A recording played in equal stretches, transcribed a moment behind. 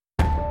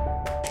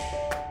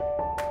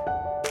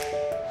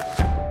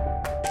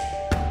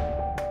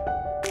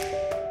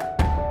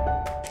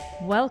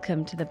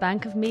Welcome to the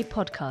Bank of Me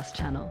podcast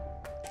channel,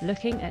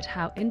 looking at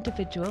how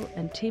individual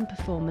and team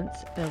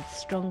performance builds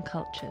strong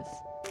cultures.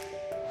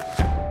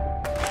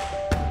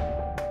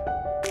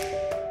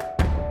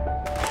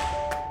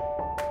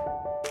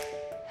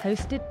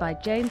 Hosted by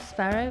Jane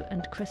Sparrow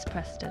and Chris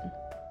Preston.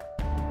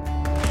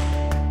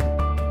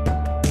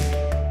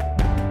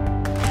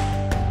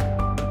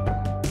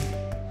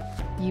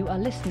 You are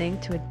listening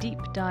to a deep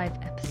dive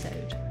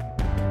episode.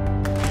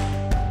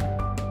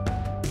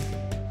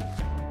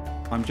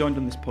 I'm joined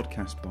on this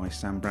podcast by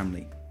Sam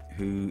Bramley,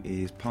 who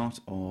is part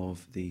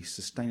of the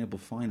Sustainable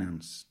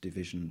Finance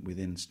division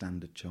within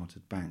Standard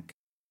Chartered Bank.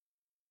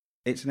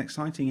 It's an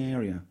exciting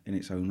area in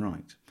its own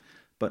right,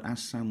 but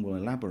as Sam will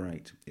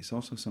elaborate, it's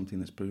also something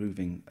that's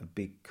proving a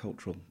big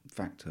cultural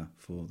factor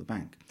for the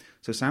bank.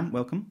 So Sam,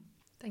 welcome.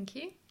 Thank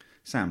you.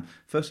 Sam,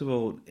 first of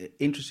all,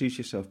 introduce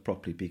yourself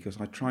properly,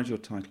 because I tried your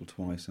title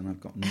twice and I've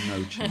got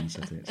no chance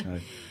at it. So.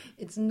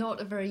 It's not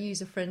a very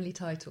user-friendly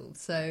title.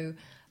 So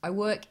I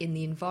work in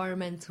the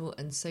environmental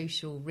and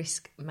social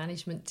risk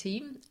management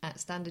team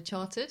at Standard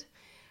Chartered,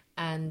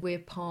 and we're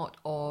part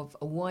of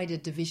a wider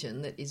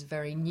division that is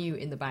very new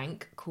in the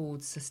bank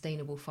called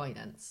Sustainable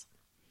Finance.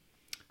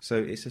 So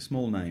it's a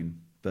small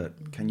name,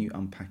 but can you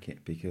unpack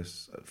it?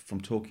 Because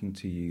from talking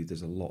to you,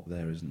 there's a lot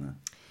there, isn't there?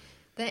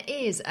 There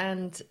is,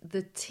 and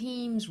the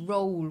team's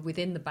role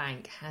within the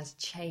bank has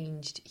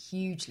changed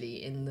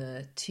hugely in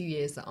the 2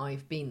 years that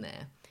I've been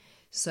there.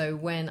 So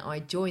when I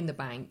joined the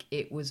bank,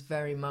 it was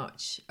very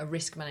much a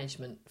risk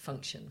management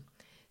function.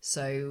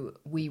 So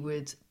we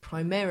would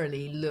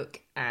primarily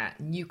look at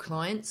new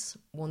clients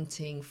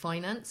wanting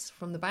finance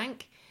from the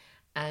bank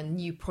and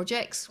new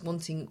projects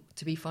wanting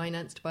to be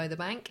financed by the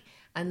bank,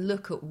 and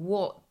look at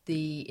what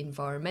the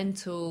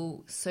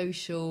environmental,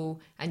 social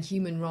and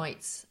human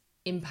rights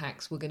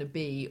impacts were going to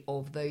be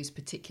of those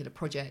particular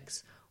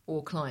projects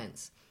or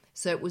clients.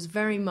 So it was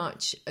very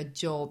much a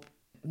job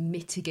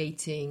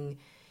mitigating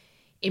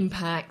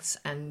impacts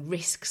and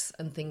risks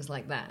and things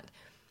like that.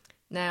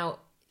 Now,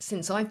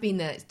 since I've been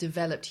there, it's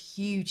developed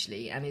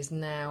hugely and is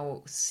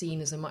now seen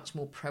as a much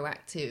more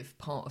proactive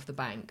part of the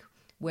bank,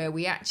 where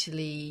we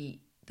actually,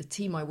 the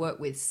team I work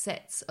with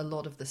sets a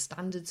lot of the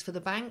standards for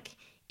the bank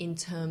in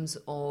terms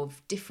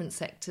of different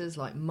sectors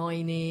like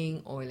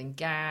mining, oil and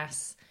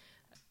gas,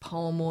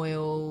 palm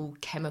oil,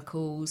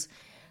 chemicals,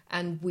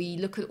 and we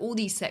look at all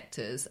these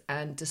sectors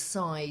and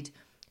decide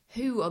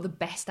who are the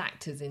best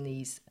actors in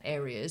these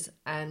areas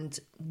and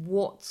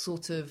what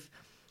sort of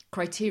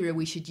criteria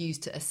we should use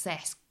to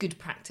assess good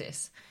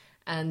practice.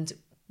 And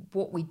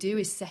what we do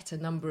is set a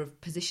number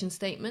of position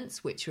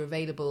statements which are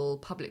available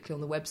publicly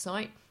on the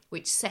website,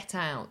 which set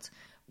out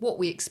what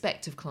we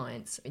expect of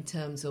clients in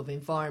terms of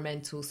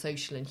environmental,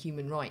 social and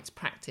human rights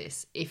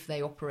practice if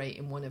they operate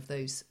in one of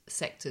those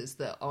sectors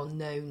that are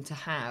known to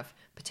have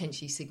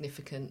potentially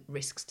significant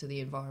risks to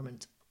the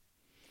environment.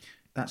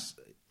 That's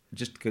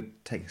just to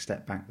take a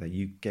step back there.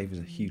 You gave us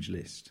a huge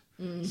list.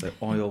 So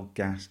oil,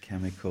 gas,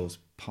 chemicals,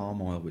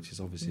 palm oil, which is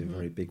obviously a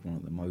very big one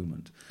at the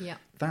moment. Yeah.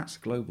 That's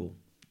global.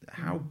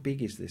 How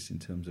big is this in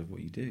terms of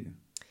what you do?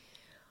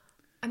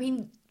 I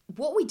mean,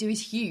 what we do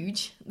is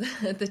huge.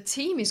 The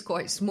team is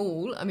quite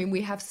small. I mean,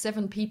 we have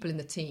 7 people in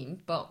the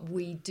team, but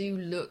we do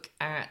look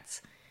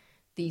at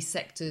these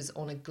sectors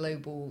on a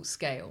global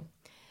scale.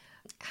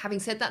 Having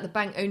said that, the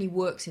bank only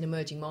works in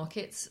emerging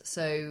markets.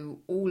 So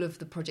all of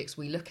the projects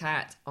we look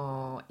at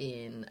are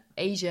in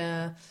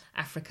Asia,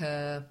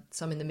 Africa,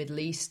 some in the Middle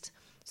East.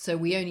 So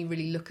we only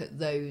really look at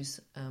those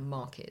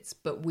markets,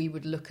 but we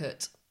would look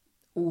at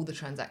all the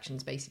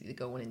transactions basically that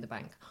go on in the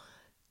bank.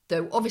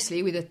 Though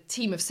obviously with a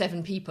team of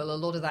 7 people, a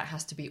lot of that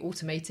has to be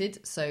automated.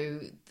 So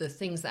the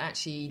things that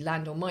actually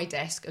land on my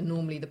desk are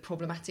normally the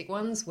problematic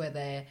ones where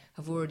they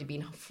have already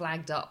been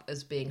flagged up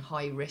as being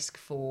high risk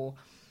for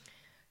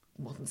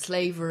modern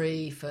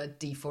slavery, for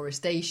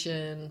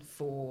deforestation,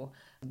 for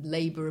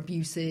labour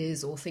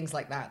abuses or things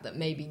like that that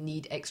maybe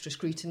need extra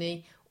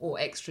scrutiny or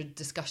extra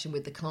discussion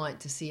with the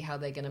client to see how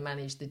they're going to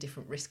manage the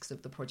different risks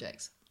of the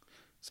projects.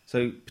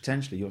 So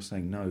potentially you're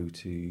saying no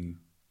to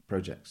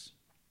projects?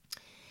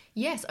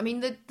 Yes, I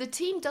mean, the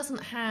team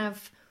doesn't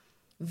have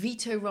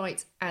veto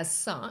rights as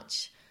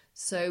such,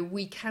 so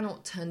we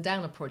cannot turn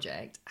down a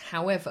project.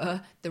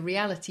 However, the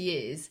reality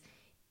is,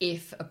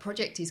 if a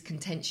project is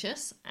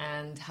contentious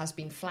and has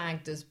been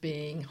flagged as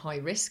being high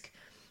risk,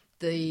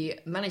 the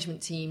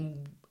management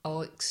team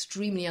are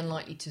extremely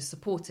unlikely to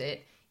support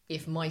it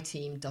if my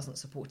team doesn't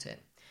support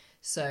it.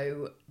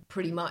 So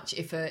pretty much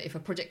if a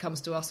project comes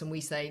to us and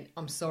we say,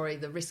 I'm sorry,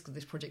 the risks of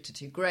this project are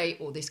too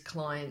great, or this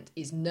client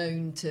is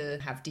known to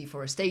have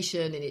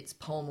deforestation in its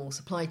palm oil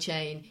supply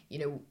chain,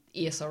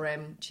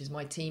 ESRM, which is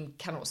my team,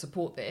 cannot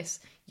support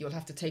this, you'll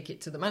have to take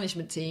it to the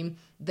management team.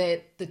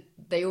 They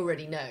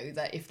already know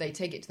that if they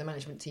take it to the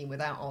management team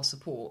without our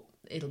support,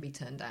 it'll be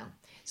turned down.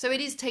 So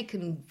it is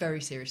taken very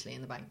seriously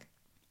in the bank.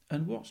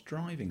 And what's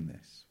driving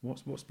this?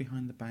 What's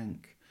behind the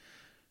bank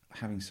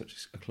having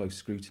such a close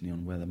scrutiny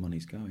on where the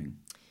money's going?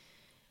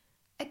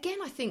 Again,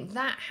 I think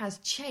that has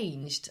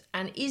changed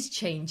and is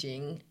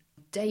changing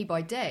day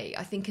by day.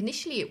 I think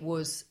initially it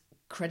was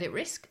credit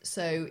risk.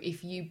 So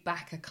if you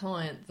back a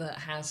client that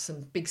has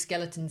some big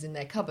skeletons in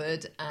their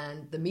cupboard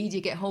and the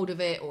media get hold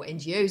of it or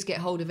NGOs get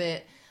hold of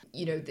it,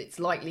 it's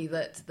likely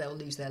that they'll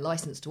lose their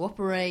license to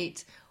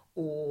operate,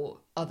 or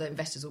other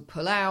investors will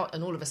pull out,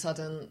 and all of a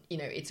sudden,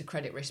 it's a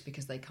credit risk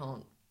because they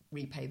can't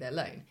repay their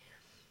loan.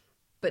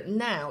 But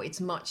now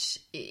it's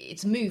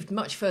moved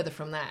much further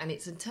from that, and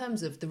it's in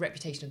terms of the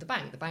reputation of the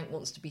bank. The bank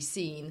wants to be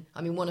seen.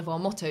 I mean, one of our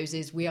mottos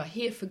is we are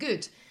here for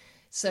good.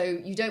 So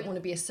you don't want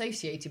to be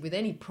associated with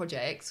any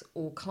projects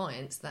or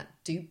clients that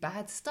do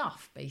bad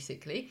stuff,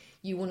 basically.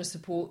 You want to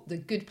support the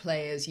good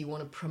players. You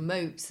want to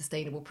promote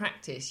sustainable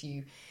practice.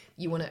 You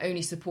want to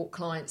only support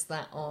clients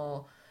that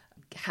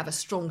have a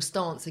strong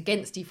stance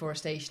against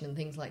deforestation and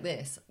things like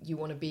this. You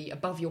want to be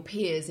above your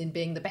peers in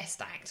being the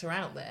best actor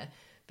out there.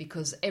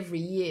 Because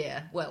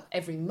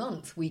every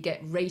month we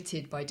get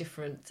rated by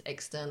different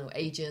external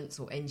agents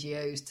or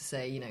NGOs to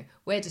say,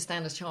 where does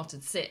Standard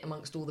Chartered sit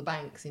amongst all the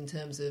banks in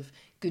terms of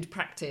good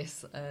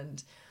practice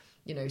and,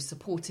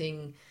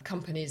 supporting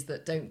companies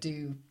that don't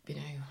do,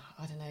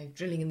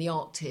 drilling in the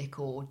Arctic,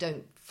 or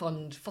don't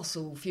fund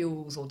fossil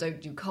fuels, or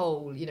don't do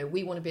coal.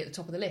 We want to be at the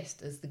top of the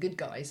list as the good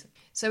guys.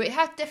 So it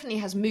definitely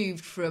has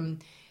moved from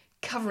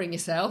covering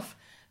yourself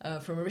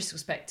from a risk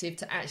perspective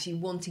to actually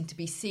wanting to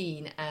be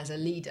seen as a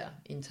leader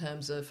in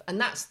terms of, and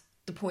that's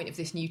the point of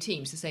this new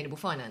team, Sustainable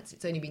Finance.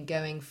 It's only been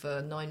going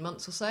for 9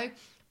 months or so,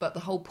 but the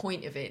whole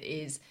point of it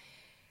is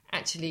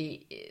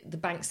actually the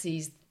bank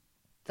sees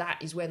that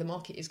is where the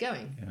market is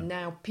going. Yeah.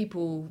 Now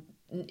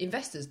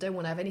investors don't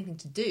want to have anything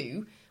to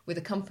do with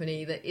a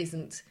company that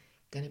isn't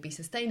going to be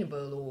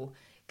sustainable or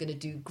going to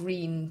do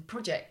green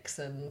projects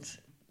and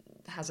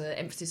has an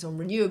emphasis on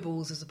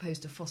renewables as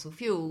opposed to fossil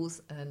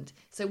fuels, and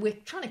so we're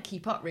trying to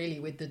keep up really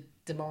with the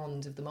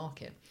demand of the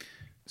market.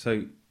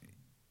 So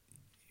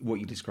what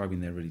you're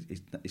describing there really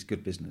is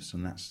good business,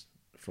 and that's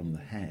from the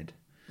head.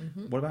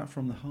 Mm-hmm. What about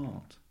from the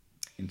heart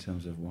in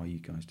terms of why you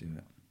guys do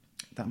it?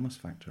 That must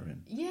factor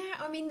in. Yeah,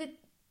 I mean,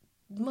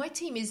 my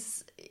team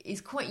is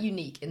quite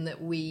unique in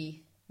that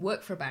we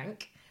work for a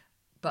bank,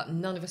 but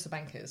none of us are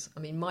bankers. I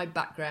mean, my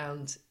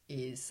background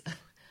is...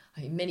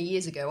 many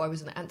years ago, I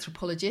was an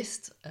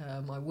anthropologist.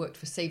 I worked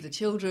for Save the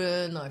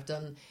Children. I've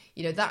done,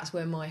 that's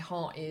where my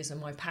heart is and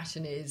my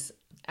passion is.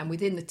 And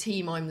within the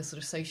team, I'm the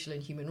sort of social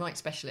and human rights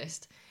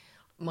specialist.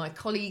 My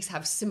colleagues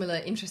have similar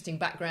interesting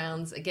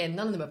backgrounds. Again,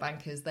 none of them are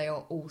bankers. They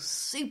are all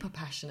super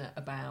passionate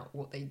about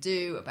what they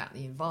do, about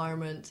the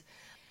environment.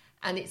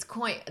 And it's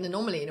quite an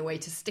anomaly in a way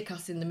to stick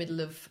us in the middle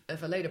of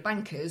a load of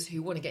bankers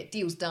who want to get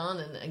deals done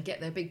and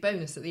get their big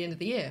bonus at the end of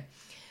the year.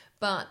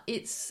 But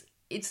it's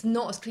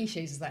not as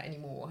cliché as that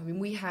anymore. I mean,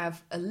 we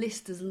have a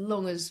list as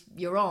long as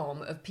your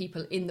arm of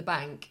people in the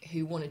bank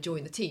who want to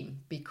join the team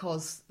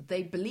because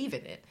they believe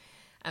in it.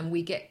 And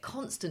we get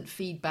constant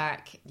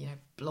feedback,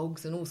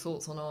 blogs and all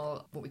sorts on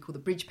our, what we call the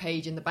bridge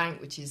page in the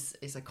bank, which is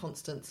a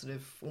constant sort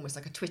of almost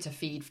like a Twitter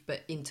feed,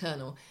 but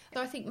internal.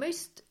 So I think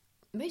most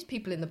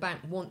people in the bank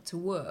want to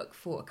work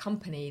for a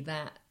company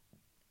that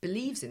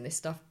believes in this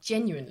stuff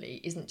genuinely,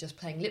 isn't just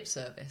playing lip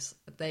service.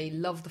 They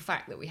love the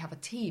fact that we have a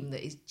team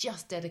that is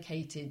just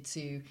dedicated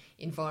to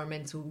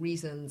environmental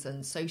reasons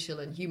and social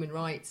and human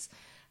rights.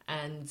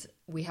 And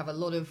we have a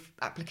lot of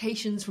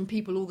applications from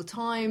people all the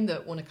time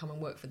that want to come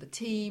and work for the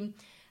team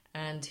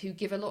and who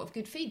give a lot of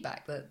good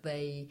feedback, that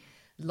they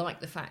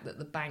like the fact that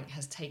the bank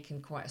has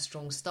taken quite a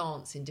strong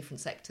stance in different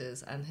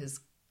sectors and has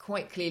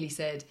quite clearly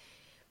said,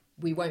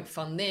 we won't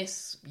fund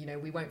this,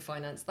 we won't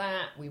finance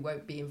that, we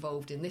won't be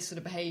involved in this sort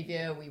of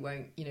behaviour, we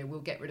won't, we'll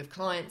get rid of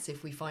clients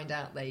if we find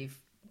out they've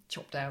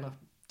chopped down a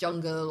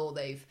jungle or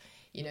they've,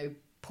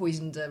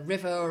 poisoned a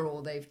river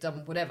or they've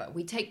done whatever.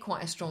 We take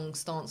quite a strong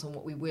stance on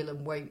what we will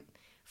and won't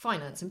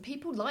finance, and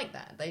people like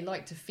that. They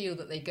like to feel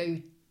that they go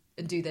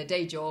and do their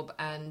day job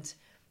and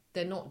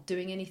they're not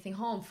doing anything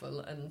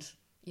harmful, and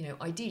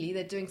ideally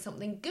they're doing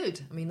something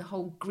good. I mean, the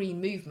whole green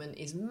movement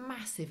is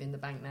massive in the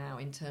bank now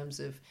in terms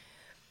of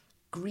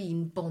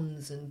green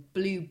bonds and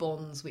blue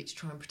bonds which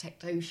try and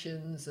protect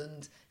oceans,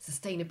 and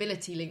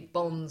sustainability linked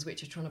bonds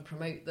which are trying to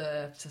promote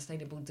the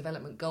sustainable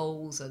development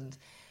goals, and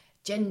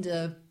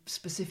gender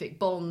specific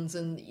bonds,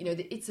 and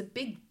it's a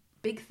big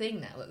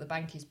thing now that the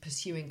bank is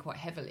pursuing quite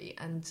heavily,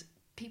 and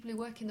people who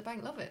work in the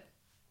bank love it.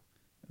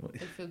 They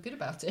feel good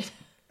about it.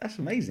 That's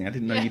amazing. I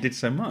didn't know you did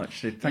so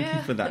much. Thank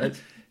you for that.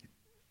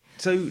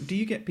 So do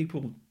you get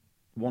people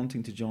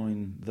wanting to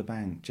join the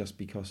bank just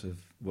because of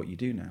what you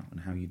do now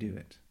and how you do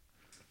it?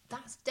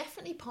 That's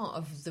definitely part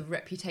of the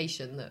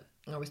reputation that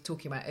I was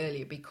talking about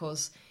earlier,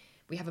 because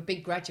we have a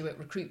big graduate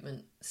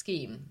recruitment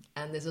scheme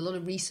and there's a lot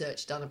of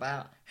research done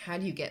about how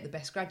do you get the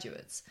best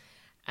graduates.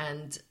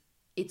 And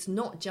it's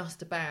not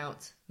just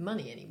about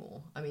money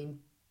anymore. I mean,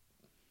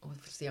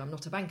 obviously I'm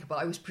not a banker, but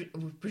I would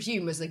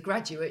presume as a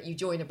graduate you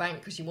join a bank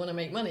because you want to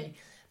make money.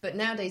 But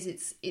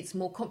nowadays it's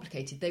more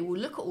complicated. They will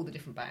look at all the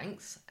different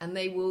banks and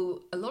they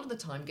will, a lot of the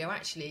time, go,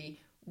 actually,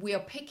 we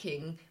are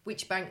picking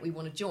which bank we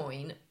want to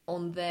join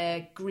on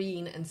their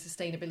green and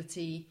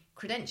sustainability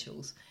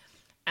credentials.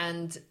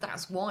 And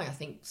that's why I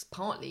think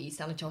partly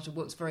Standard Chartered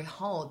works very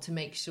hard to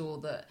make sure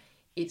that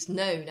it's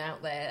known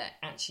out there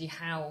actually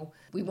how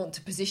we want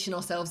to position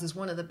ourselves as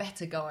one of the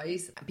better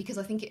guys, because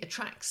I think it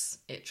attracts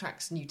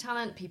new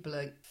talent. People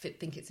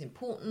think it's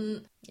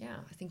important. Yeah,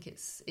 I think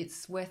it's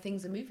where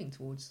things are moving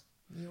towards.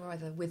 You're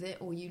either with it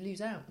or you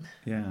lose out.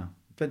 Yeah,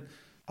 but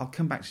I'll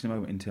come back to you in a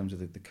moment in terms of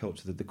the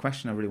culture. The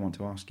question I really want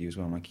to ask you as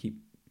well, and I keep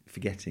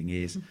forgetting,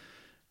 is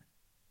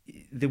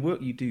the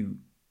work you do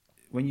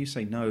when you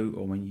say no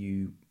or when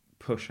you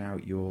push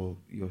out your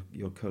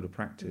code of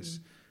practice.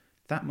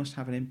 That must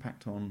have an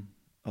impact on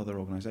other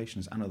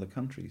organisations and other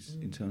countries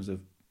in terms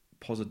of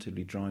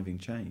positively driving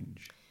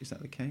change. Is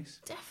that the case?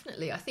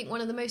 Definitely. I think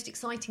one of the most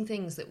exciting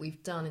things that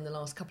we've done in the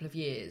last couple of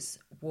years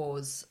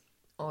was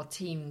our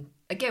team.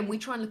 Again, we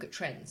try and look at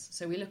trends.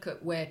 So we look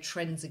at where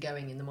trends are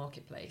going in the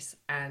marketplace.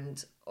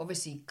 And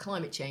obviously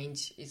climate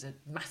change is a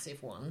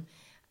massive one.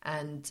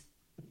 And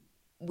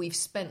we've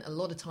spent a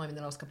lot of time in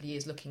the last couple of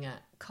years looking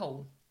at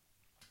coal.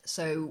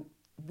 So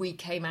we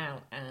came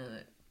out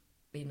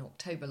in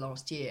October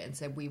last year and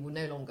said we will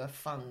no longer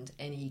fund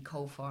any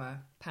coal-fired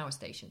power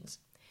stations,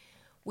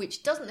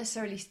 which doesn't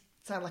necessarily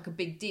sound like a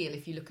big deal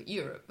if you look at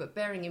Europe, but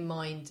bearing in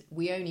mind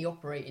we only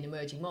operate in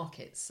emerging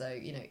markets, so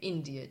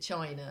India,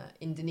 China,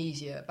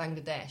 Indonesia,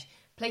 Bangladesh,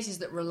 places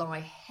that rely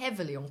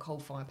heavily on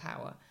coal-fired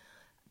power.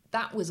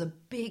 That was a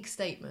big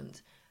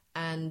statement,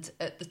 and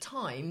at the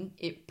time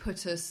it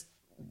put us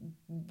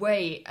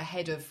way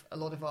ahead of a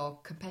lot of our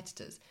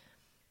competitors.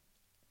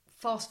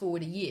 Fast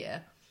forward a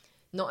year,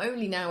 not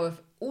only now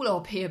have all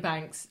our peer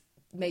banks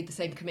made the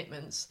same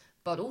commitments,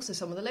 but also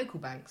some of the local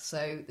banks.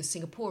 So the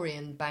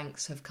Singaporean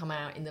banks have come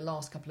out in the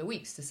last couple of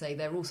weeks to say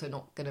they're also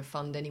not going to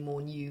fund any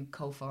more new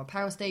coal-fired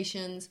power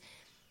stations.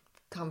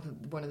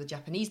 One of the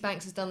Japanese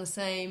banks has done the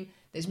same.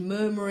 There's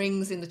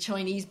murmurings in the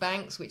Chinese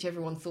banks, which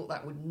everyone thought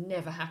that would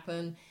never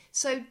happen.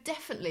 So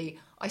definitely,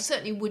 I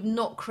certainly would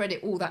not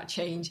credit all that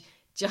change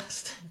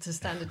just to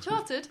Standard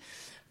Chartered,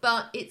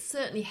 but it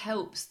certainly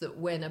helps that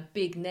when a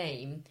big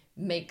name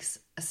makes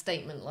a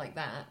statement like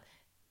that,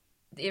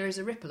 there is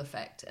a ripple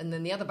effect, and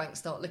then the other banks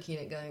start looking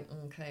at it going,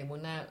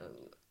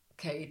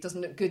 okay, it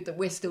doesn't look good that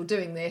we're still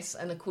doing this.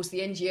 And of course the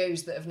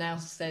NGOs that have now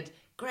said,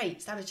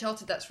 great, Standard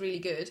Chartered, that's really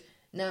good,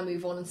 now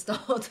move on and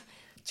start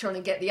trying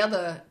to get the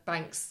other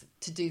banks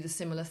to do the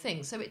similar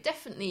thing. So it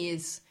definitely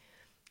is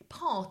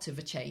part of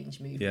a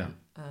change movement. Yeah.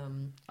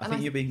 I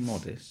think you're being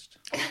modest.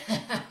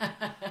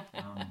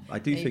 I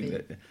do Maybe. think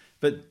that,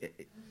 but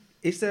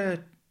is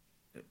there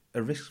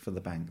a risk for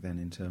the bank then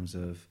in terms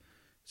of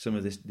some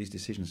of these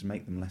decisions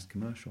make them less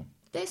commercial?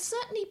 There's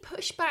certainly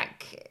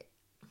pushback.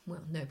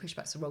 Well, no,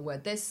 pushback's the wrong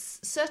word. There's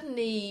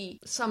certainly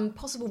some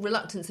possible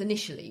reluctance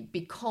initially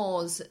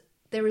because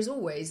there is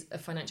always a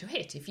financial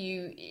hit.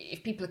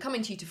 If people are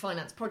coming to you to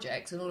finance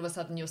projects and all of a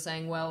sudden you're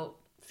saying, well,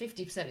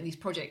 50% of these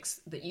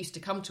projects that used to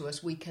come to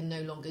us we can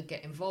no longer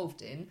get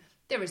involved in,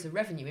 there is a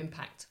revenue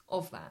impact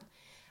of that.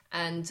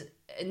 And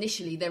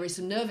initially there is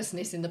some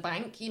nervousness in the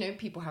bank.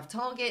 People have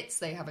targets,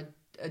 they have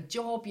a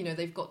job,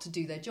 they've got to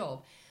do their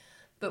job.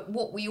 But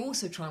what we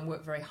also try and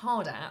work very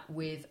hard at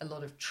with a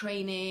lot of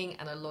training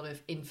and a lot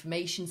of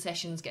information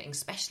sessions, getting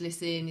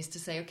specialists in, is to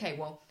say, okay,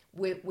 well,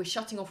 we're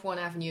shutting off one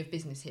avenue of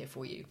business here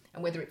for you.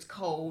 And whether it's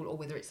coal or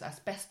whether it's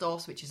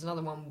asbestos, which is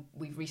another one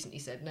we've recently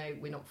said, no,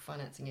 we're not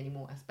financing any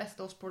more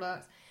asbestos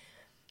products.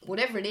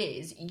 Whatever it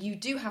is, you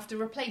do have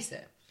to replace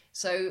it.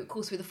 So, of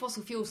course, with the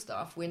fossil fuel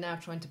stuff, we're now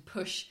trying to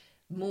push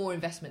more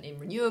investment in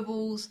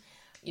renewables.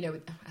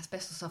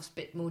 Asbestos stuff's a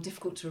bit more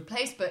difficult to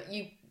replace, but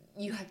you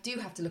do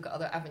have to look at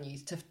other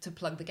avenues to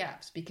plug the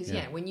gaps. Because,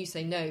 when you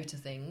say no to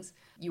things,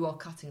 you are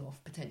cutting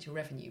off potential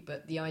revenue.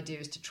 But the idea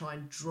is to try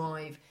and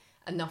drive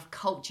enough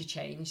culture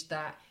change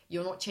that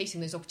you're not chasing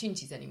those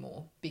opportunities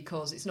anymore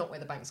because it's not where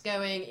the bank's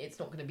going, it's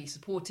not going to be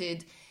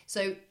supported.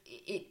 So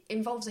it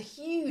involves a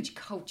huge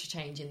culture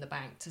change in the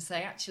bank to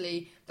say,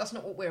 actually, that's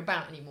not what we're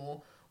about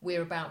anymore.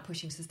 We're about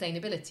pushing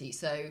sustainability.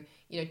 So,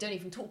 don't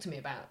even talk to me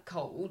about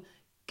coal.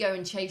 Go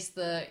and chase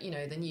the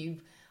new,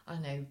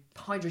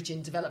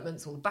 hydrogen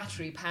developments or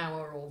battery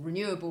power or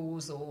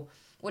renewables or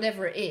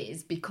whatever it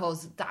is,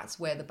 because that's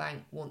where the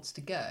bank wants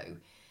to go.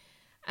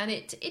 And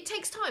it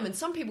takes time, and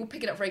some people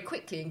pick it up very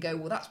quickly and go,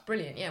 well, that's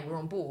brilliant, yeah, we're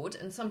on board.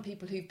 And some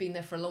people who've been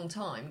there for a long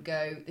time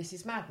go, this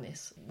is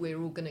madness. We're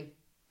all going to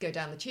go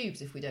down the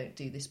tubes if we don't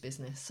do this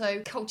business.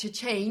 So culture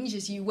change,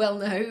 as you well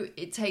know,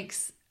 it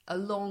takes a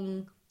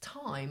long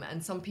time,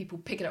 and some people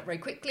pick it up very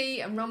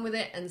quickly and run with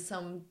it, and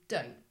some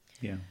don't.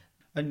 Yeah.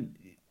 And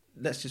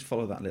let's just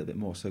follow that a little bit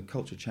more. So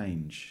culture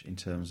change in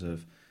terms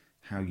of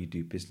how you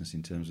do business,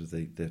 in terms of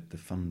the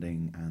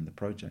funding and the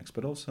projects,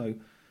 but also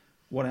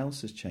what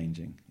else is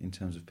changing in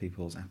terms of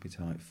people's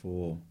appetite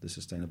for the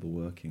sustainable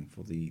working,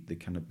 for the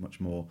kind of much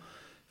more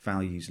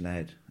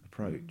values-led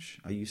approach?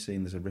 Are you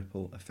seeing there's a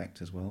ripple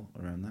effect as well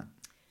around that?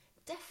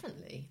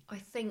 Definitely. I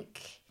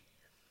think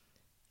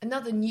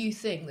another new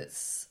thing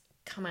that's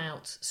come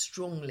out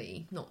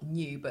strongly, not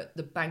new, but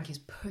the bank is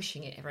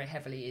pushing it very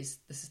heavily, is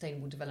the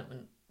Sustainable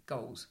Development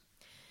Goals.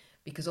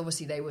 Because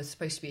obviously they were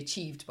supposed to be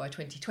achieved by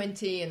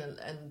 2020 and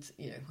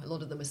a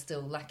lot of them are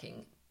still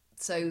lacking.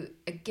 So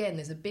again,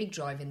 there's a big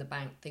drive in the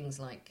bank, things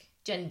like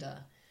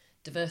gender,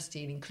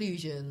 diversity and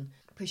inclusion,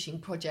 pushing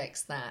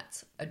projects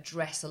that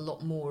address a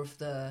lot more of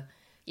the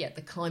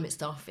climate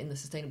stuff in the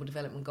Sustainable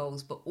Development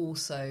Goals, but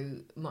also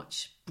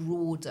much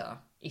broader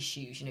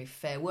issues,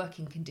 fair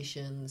working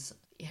conditions,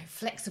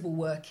 flexible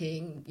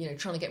working,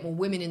 trying to get more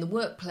women in the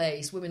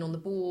workplace, women on the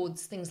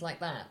boards, things like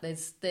that.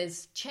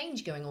 There's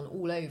change going on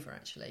all over,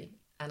 actually.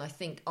 And I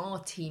think our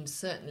team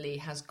certainly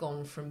has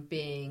gone from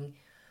being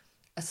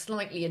a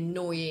slightly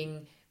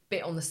annoying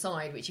bit on the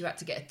side, which you had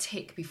to get a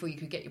tick before you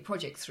could get your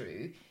project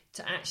through,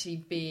 to actually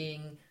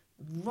being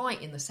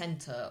right in the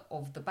centre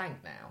of the bank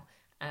now.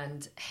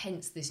 And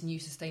hence this new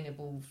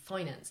sustainable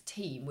finance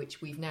team,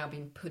 which we've now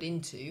been put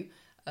into,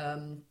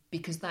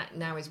 because that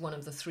now is one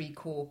of the 3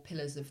 core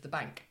pillars of the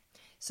bank.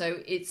 So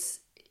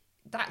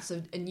that's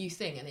a new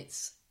thing. And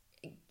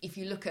if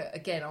you look at,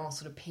 again, our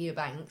sort of peer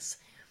banks,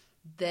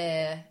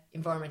 their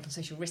environmental and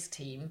social risk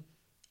team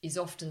is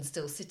often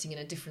still sitting in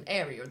a different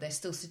area, or they're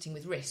still sitting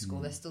with risk,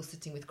 or they're still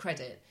sitting with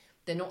credit.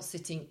 They're not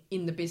sitting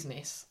in the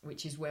business,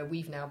 which is where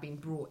we've now been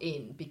brought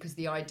in, because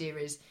the idea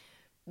is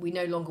we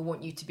no longer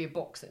want you to be a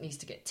box that needs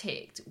to get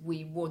ticked.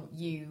 We want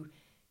you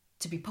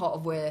to be part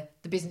of where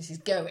the business is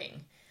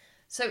going.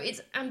 So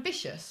it's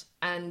ambitious.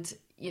 And,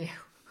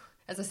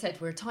 as I said,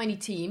 we're a tiny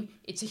team.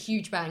 It's a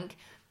huge bank,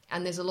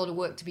 and there's a lot of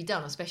work to be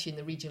done, especially in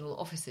the regional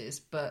offices.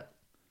 But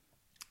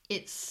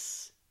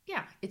it's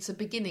a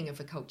beginning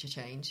of a culture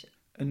change.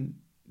 And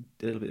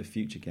a little bit of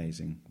future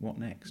gazing. What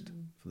next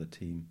for the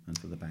team and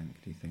for the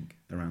bank, do you think,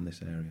 around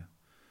this area?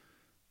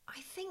 I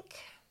think,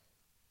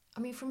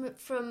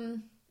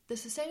 from the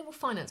sustainable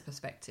finance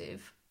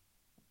perspective,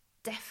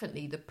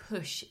 definitely the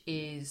push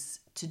is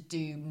to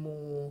do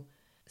more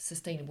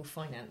sustainable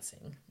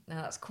financing.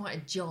 Now, that's quite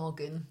a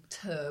jargon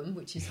term,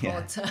 which is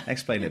hard to...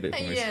 Explain it a bit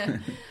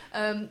for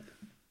us.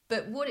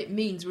 But what it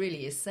means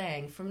really is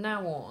saying, from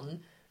now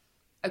on,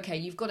 okay,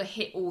 you've got to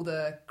hit all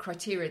the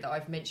criteria that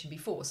I've mentioned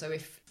before. So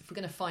if we're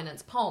going to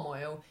finance palm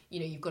oil,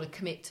 you've got to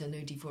commit to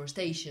no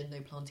deforestation, no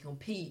planting on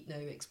peat, no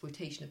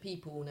exploitation of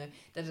people, no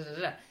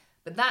da-da-da-da.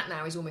 But that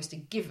now is almost a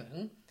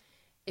given.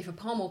 If a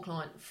palm oil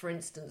client, for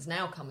instance,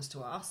 now comes to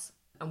us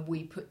and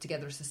we put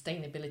together a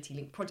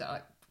sustainability-linked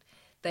product,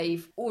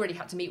 they've already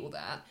had to meet all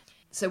that.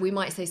 So we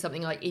might say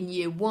something like, in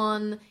year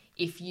 1,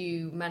 if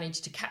you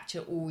manage to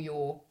capture all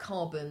your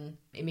carbon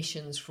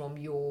emissions from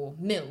your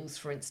mills,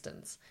 for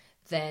instance,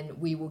 then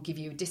we will give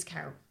you a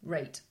discount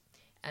rate.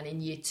 And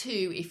in year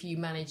 2, if you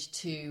manage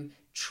to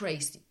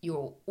trace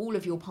all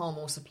of your palm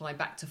oil supply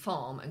back to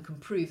farm and can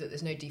prove that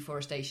there's no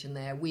deforestation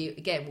there, we,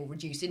 again, will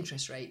reduce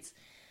interest rates.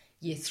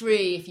 Year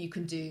 3, if you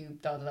can do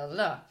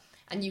da-da-da-da-da.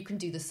 And you can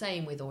do the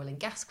same with oil and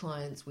gas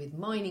clients, with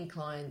mining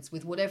clients,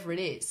 with whatever it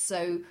is.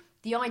 So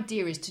the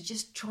idea is to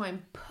just try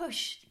and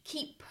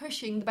keep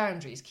pushing the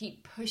boundaries,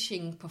 keep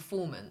pushing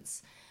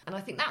performance. And I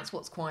think that's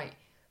what's quite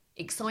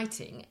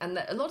exciting. And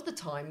that a lot of the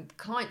time,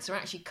 clients are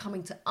actually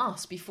coming to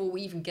us before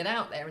we even get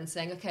out there and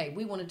saying, okay,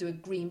 we want to do a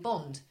green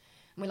bond.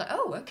 And we're like,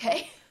 oh,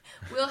 okay,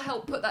 we'll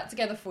help put that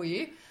together for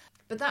you.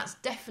 But that's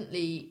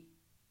definitely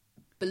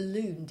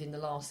ballooned in the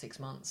last 6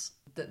 months.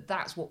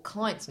 That's what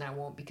clients now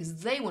want, because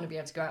they want to be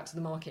able to go out to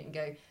the market and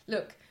go,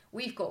 look,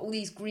 we've got all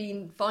these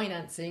green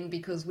financing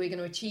because we're going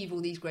to achieve all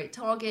these great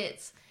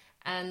targets.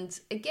 And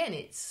again,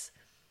 it's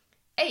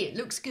A, it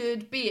looks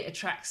good, B, it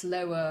attracts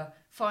lower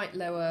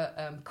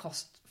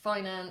cost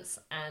finance,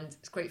 and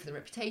it's great for the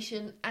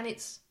reputation, and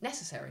it's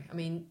necessary. I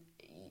mean,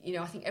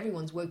 I think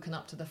everyone's woken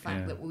up to the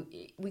fact that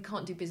we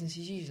can't do business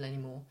as usual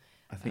anymore.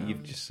 I think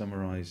you've just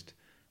summarised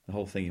the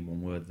whole thing in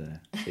one word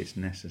there. It's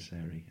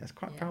necessary. That's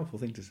quite a powerful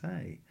thing to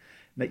say.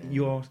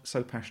 You're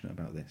so passionate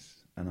about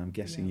this, and I'm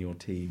guessing your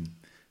team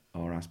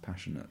are as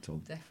passionate.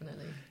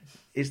 Definitely.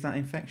 Is that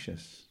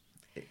infectious?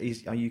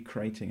 Are you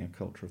creating a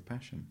culture of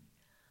passion?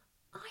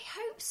 I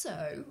hope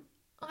so.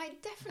 I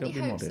definitely Don't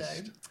be hope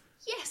modest. so.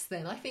 Yes,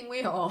 then, I think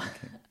we are.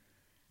 Okay.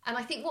 And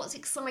I think what's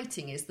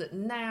exciting is that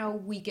now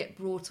we get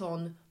brought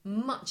on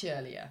much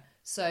earlier.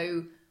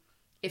 So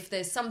if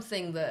there's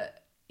something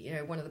that,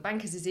 one of the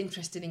bankers is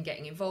interested in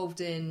getting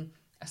involved in,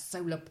 a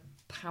solar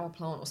power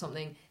plant or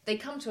something, they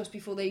come to us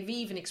before they've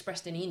even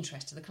expressed any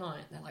interest to the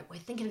client. They're like, we're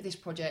thinking of this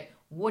project.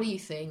 What do you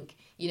think?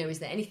 Is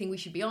there anything we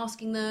should be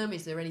asking them?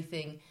 Is there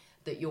anything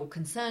that you're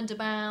concerned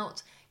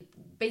about?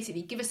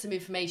 Basically, give us some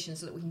information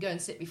so that we can go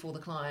and sit before the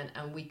client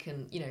and we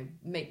can,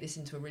 make this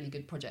into a really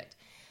good project.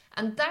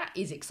 And that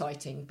is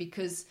exciting,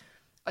 because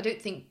I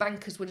don't think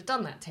bankers would have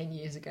done that 10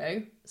 years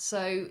ago.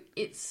 So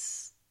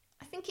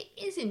I think it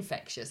is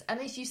infectious. And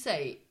as you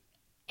say,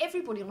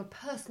 everybody on a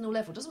personal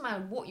level, doesn't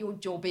matter what your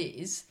job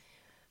is,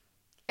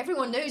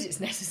 everyone knows it's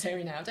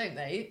necessary now, don't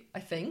they, I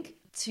think,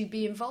 to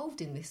be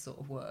involved in this sort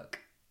of work.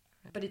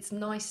 But it's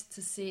nice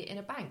to see it in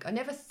a bank. I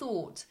never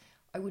thought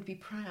I would be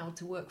proud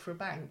to work for a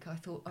bank. I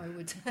thought I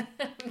would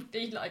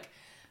be like,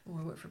 oh,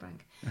 I work for a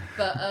bank.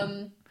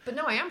 But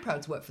no, I am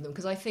proud to work for them,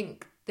 because I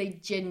think they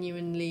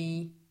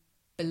genuinely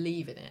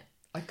believe in it.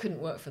 I couldn't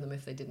work for them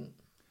if they didn't.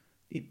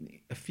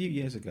 A few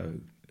years ago,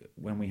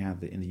 when we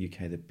had in the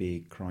UK the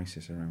big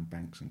crisis around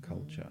banks and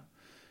culture,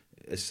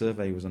 a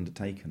survey was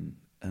undertaken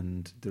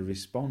and the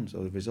response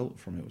or the result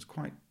from it was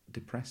quite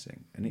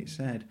depressing. And it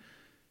said,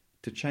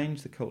 to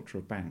change the culture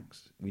of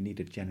banks, we need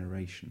a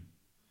generation.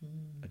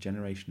 A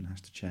generation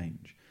has to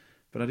change.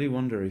 But I do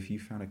wonder if you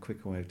found a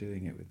quicker way of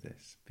doing it with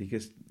this,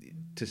 because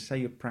to say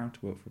you're proud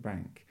to work for a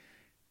bank,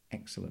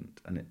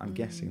 excellent. And I'm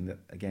guessing that,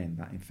 again,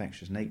 that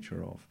infectious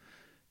nature of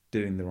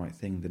doing the right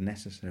thing, the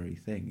necessary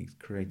thing, is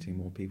creating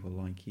more people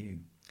like you.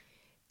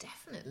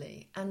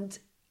 Definitely. And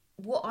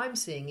what I'm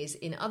seeing is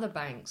in other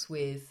banks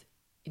with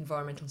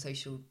environmental and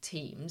social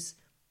teams,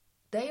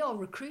 they are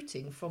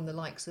recruiting from the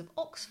likes of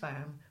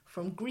Oxfam,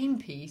 from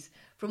Greenpeace,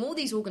 from all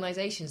these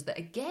organisations that,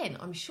 again,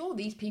 I'm sure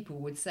these people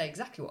would say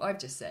exactly what I've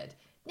just said.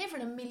 Never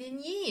in a million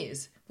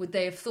years would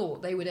they have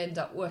thought they would end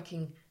up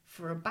working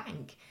for a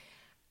bank.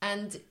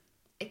 And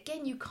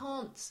again, you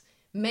can't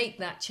make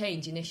that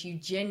change unless you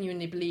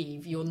genuinely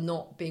believe you're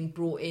not being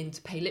brought in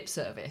to pay lip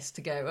service, to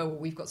go, oh, well,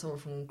 we've got someone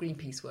from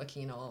Greenpeace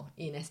working in our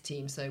E&S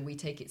team, so we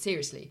take it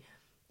seriously.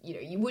 You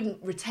know, you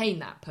wouldn't retain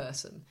that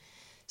person.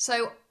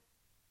 So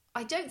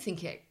I don't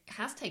think it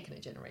has taken a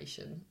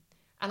generation.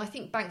 And I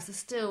think banks are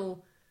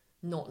still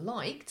not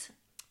liked,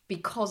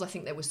 because I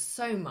think there was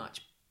so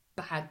much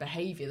bad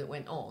behaviour that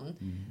went on.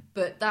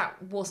 But that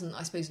wasn't,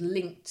 I suppose,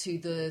 linked to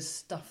the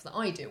stuff that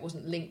I do. It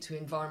wasn't linked to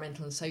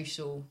environmental and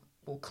social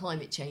or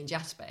climate change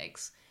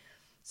aspects.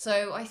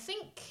 So I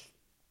think,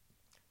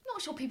 I'm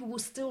not sure people will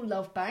still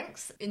love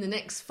banks in the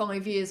next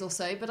 5 years or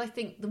so, but I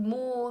think the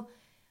more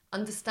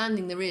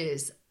understanding there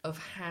is of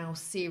how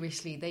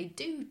seriously they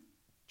do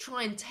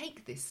try and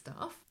take this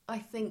stuff, I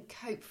think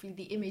hopefully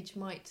the image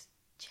might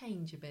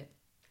change a bit.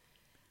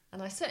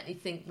 And I certainly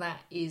think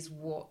that is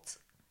what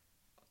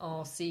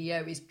our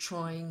CEO is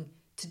trying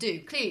to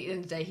do. Clearly, at the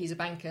end of the day, he's a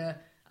banker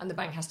and the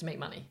bank has to make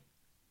money.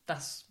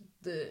 That's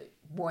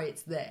why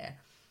it's there.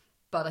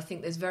 But I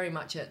think there's very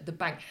much the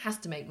bank has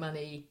to make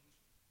money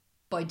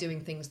by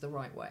doing things the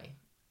right way.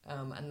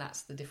 And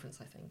that's the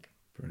difference, I think.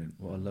 Brilliant.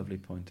 What a lovely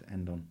point to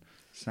end on.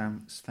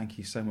 Sam, thank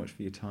you so much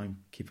for your time.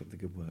 Keep up the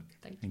good work.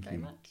 Thank you very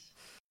much.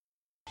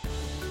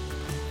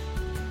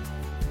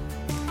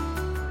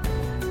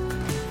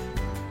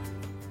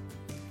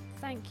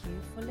 Thank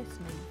you for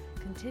listening.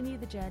 Continue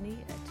the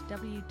journey at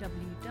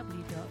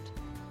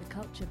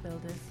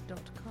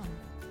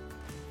www.theculturebuilders.com.